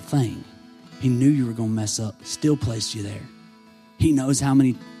the whole thing. He knew you were going to mess up, still placed you there. He knows how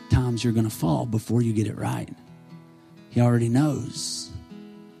many times you're going to fall before you get it right. He already knows.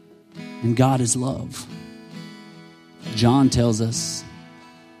 And God is love. John tells us,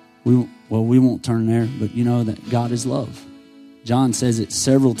 we won't turn there, but you know that God is love. John says it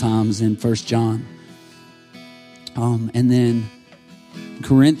several times in 1 John. And then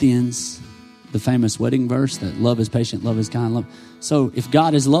Corinthians, the famous wedding verse, that love is patient, love is kind, love. So if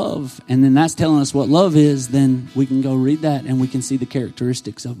God is love, and then that's telling us what love is, then we can go read that and we can see the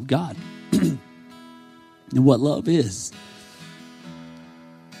characteristics of God and what love is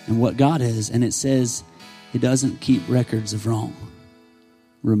and what God is. And it says he doesn't keep records of wrong.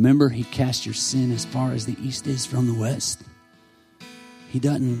 Remember, he cast your sin as far as the east is from the west. He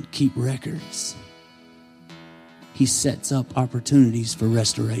doesn't keep records. He sets up opportunities for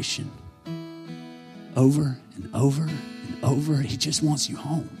restoration. Over and over and over. He just wants you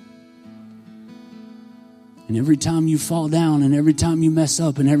home. And every time you fall down and every time you mess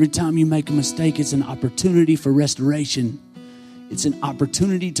up and every time you make a mistake, it's an opportunity for restoration. It's an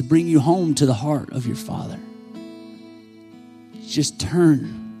opportunity to bring you home to the heart of your Father. Just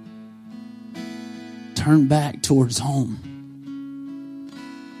turn back towards home.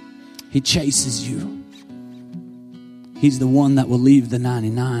 He chases you. He's the one that will leave the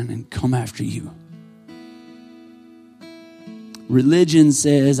 99 and come after you. Religion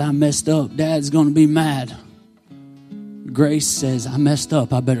says, I messed up. Dad's going to be mad. Grace says, I messed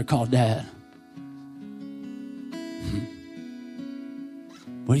up. I better call Dad.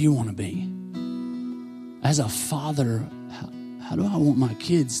 What do you want to be? As a father, how do I want my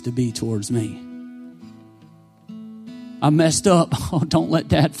kids to be towards me? I messed up. Oh, don't let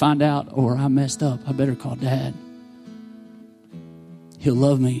Dad find out. Or I messed up. I better call Dad. He'll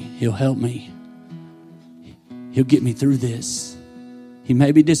love me. He'll help me. He'll get me through this. He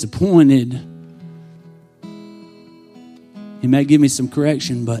may be disappointed. He may give me some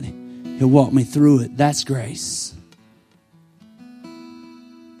correction, but he'll walk me through it. That's grace.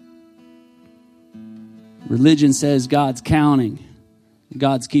 Religion says God's counting.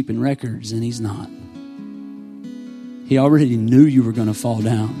 God's keeping records, and he's not. He already knew you were going to fall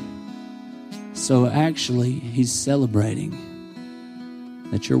down. So actually, he's celebrating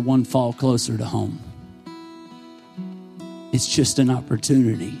that you're one fall closer to home. It's just an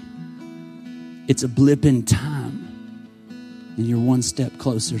opportunity. It's a blip in time. And you're one step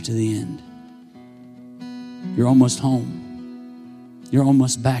closer to the end. You're almost home. You're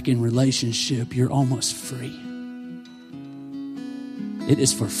almost back in relationship. You're almost free. It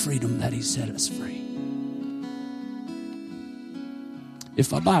is for freedom that he set us free.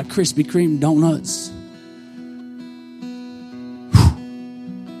 If I buy Krispy Kreme donuts,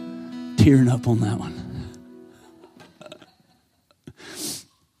 tearing up on that one.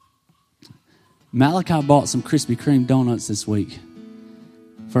 Malachi bought some Krispy Kreme donuts this week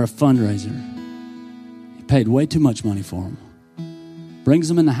for a fundraiser. He paid way too much money for them. Brings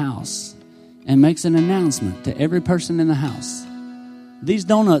them in the house and makes an announcement to every person in the house. These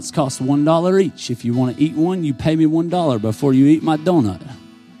donuts cost $1 each. If you want to eat one, you pay me $1 before you eat my donut.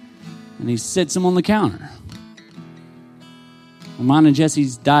 And he sits them on the counter. Well, mine and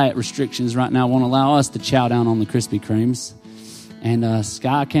Jesse's diet restrictions right now won't allow us to chow down on the Krispy Kremes. And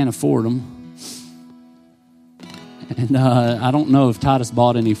Sky can't afford them. And I don't know if Titus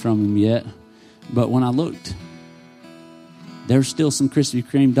bought any from him yet. But when I looked, there's still some Krispy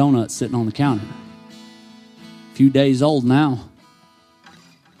Kreme donuts sitting on the counter. A few days old now.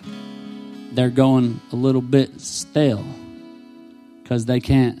 They're going a little bit stale because they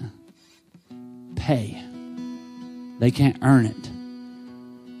can't pay. They can't earn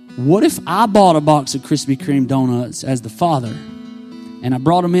it. What if I bought a box of Krispy Kreme donuts as the father, and I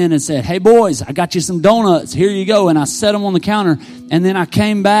brought them in and said, hey boys, I got you some donuts. Here you go. And I set them on the counter. And then I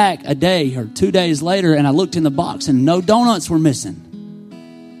came back a day or 2 days later and I looked in the box and no donuts were missing.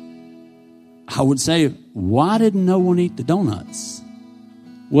 I would say, why didn't no one eat the donuts?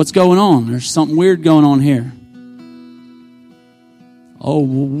 What's going on? There's something weird going on here. oh,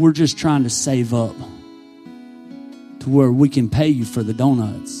 well, we're just trying to save up to where we can pay you for the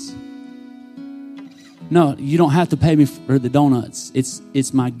donuts. No, you don't have to pay me for the donuts.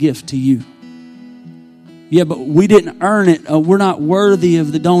 It's my gift to you. Yeah, but we didn't earn it. We're not worthy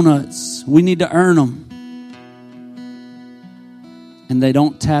of the donuts. We need to earn them. And they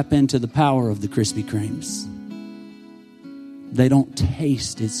don't tap into the power of the Krispy Kremes. They don't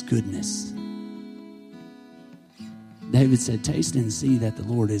taste its goodness. David said, taste and see that the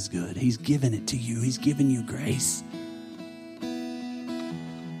Lord is good. He's given it to you. He's given you grace.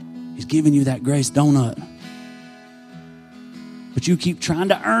 He's giving you that grace donut. But you keep trying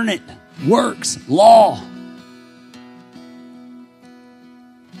to earn it. Works, law.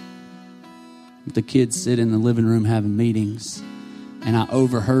 The kids sit in the living room having meetings, and I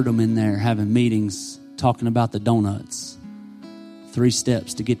overheard them in there having meetings talking about the donuts. 3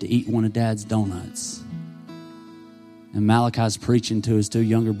 steps to get to eat one of Dad's donuts. And Malachi's preaching to his 2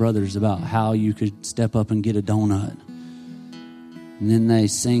 younger brothers about how you could step up and get a donut. And then they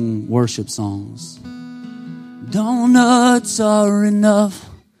sing worship songs. Donuts are enough.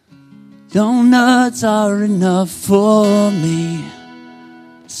 Donuts are enough for me.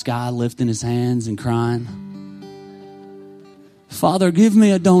 Sky lifting his hands and crying. Father, give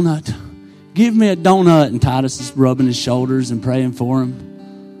me a donut. Give me a donut. And Titus is rubbing his shoulders and praying for him.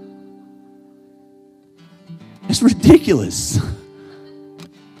 It's ridiculous.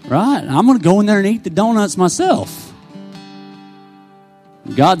 Right? I'm going to go in there and eat the donuts myself.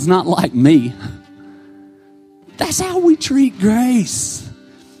 God's not like me. That's how we treat grace.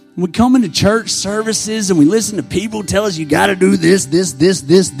 We come into church services and we listen to people tell us you got to do this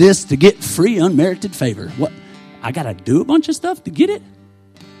to get free unmerited favor. What? I got to do a bunch of stuff to get it?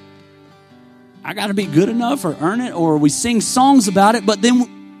 I got to be good enough or earn it? Or we sing songs about it, but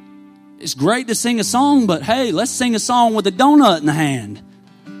then it's great to sing a song, but hey, let's sing a song with a donut in the hand.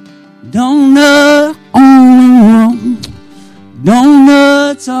 Donut on,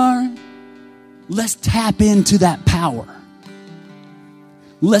 donuts are. Let's tap into that power.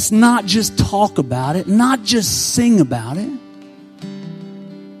 Let's not just talk about it, not just sing about it.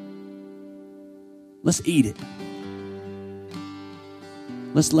 Let's eat it.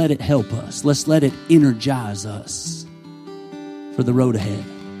 Let's let it help us. Let's let it energize us for the road ahead.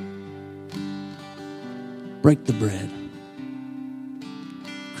 Break the bread.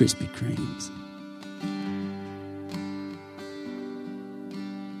 Krispy Kremes.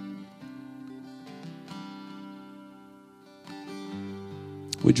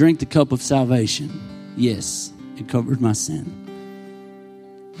 We drink the cup of salvation. Yes, it covered my sin.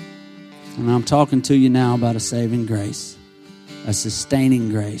 And I'm talking to you now about a saving grace, a sustaining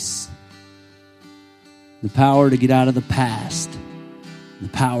grace, the power to get out of the past, the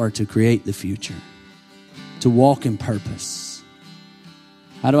power to create the future, to walk in purpose.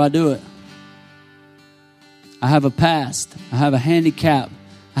 How do I do it? I have a past. I have a handicap.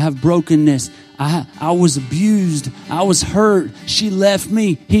 I have brokenness. I was abused. I was hurt. She left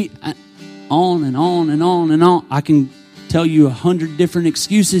me. On and on and on and on. I can tell you 100 different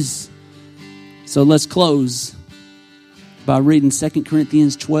excuses. So let's close by reading 2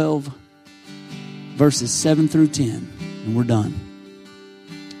 Corinthians 12, verses 7 through 10. And we're done.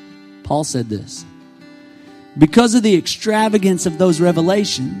 Paul said this. Because of the extravagance of those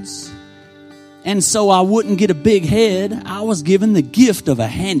revelations, and so I wouldn't get a big head, I was given the gift of a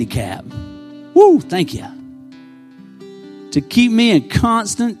handicap. Woo, thank you. To keep me in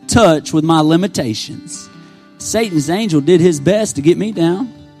constant touch with my limitations. Satan's angel did his best to get me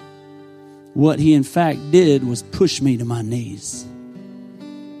down. What he in fact did was push me to my knees.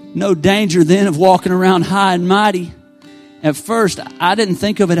 No danger then of walking around high and mighty. At first, I didn't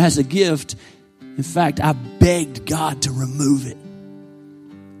think of it as a gift. In fact, I begged God to remove it.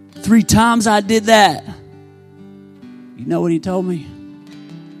 3 times I did that. You know what he told me?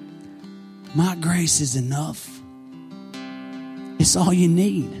 My grace is enough. It's all you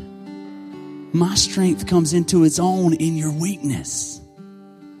need. My strength comes into its own in your weakness.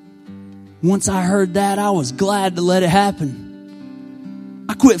 Once I heard that, I was glad to let it happen.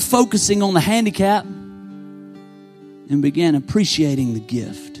 I quit focusing on the handicap and began appreciating the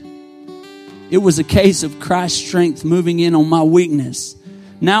gift. It was a case of Christ's strength moving in on my weakness.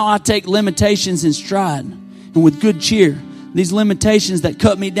 Now I take limitations in stride and with good cheer. These limitations that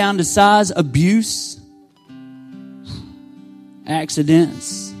cut me down to size, abuse,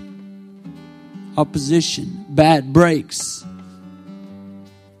 accidents, opposition, bad breaks.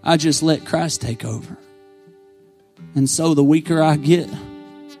 I just let Christ take over. And so the weaker I get,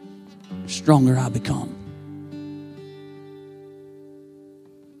 the stronger I become.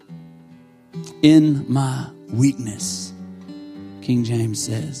 In my weakness, King James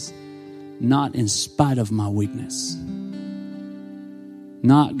says, not in spite of my weakness.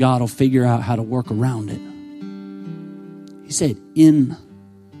 Not God will figure out how to work around it. He said, in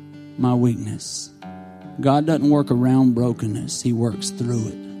my weakness. God doesn't work around brokenness. He works through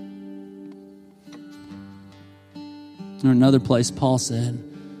it. Or another place, Paul said,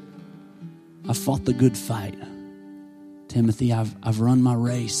 I fought the good fight. Timothy, I've run my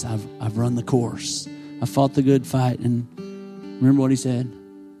race. I've run the course. I fought the good fight. And remember what he said?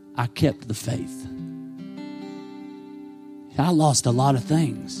 I kept the faith. I lost a lot of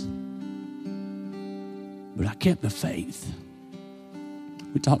things, but I kept the faith.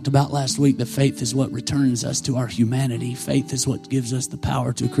 We talked about last week that faith is what returns us to our humanity. Faith is what gives us the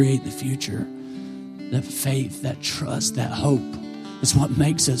power to create the future. That faith, that trust, that hope is what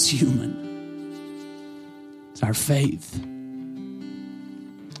makes us human. It's our faith.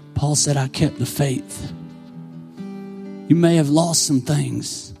 Paul said, I kept the faith. You may have lost some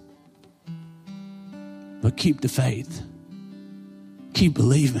things, but keep the faith. Keep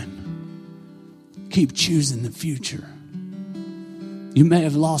believing. Keep choosing the future. You may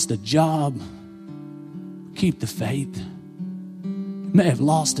have lost a job. Keep the faith. You may have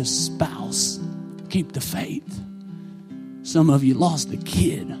lost a spouse. Keep the faith. Some of you lost a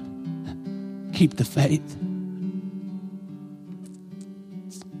kid. Keep the faith.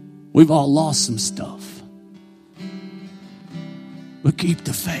 We've all lost some stuff. But keep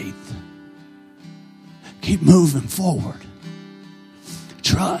the faith. Keep moving forward.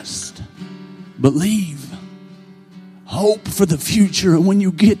 Trust, believe, hope for the future. And when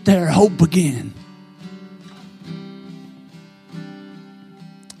you get there, hope again.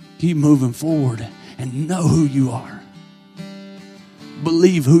 Keep moving forward and know who you are.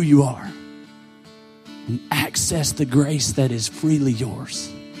 Believe who you are. And access the grace that is freely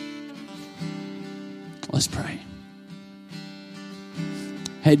yours. Let's pray.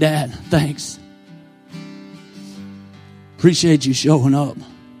 Hey, Dad, thanks. Appreciate you showing up.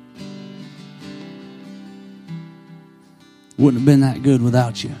 Wouldn't have been that good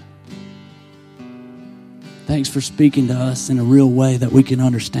without you. Thanks for speaking to us in a real way that we can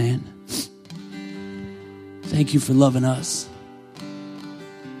understand. Thank you for loving us.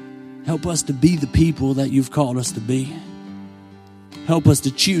 Help us to be the people that you've called us to be. Help us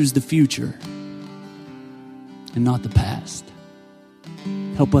to choose the future and not the past.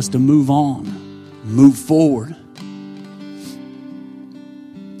 Help us to move on, move forward.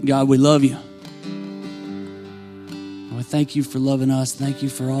 God, we love you. We thank you for loving us. Thank you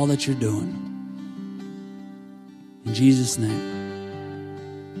for all that you're doing. In Jesus' name,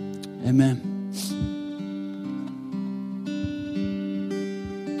 amen.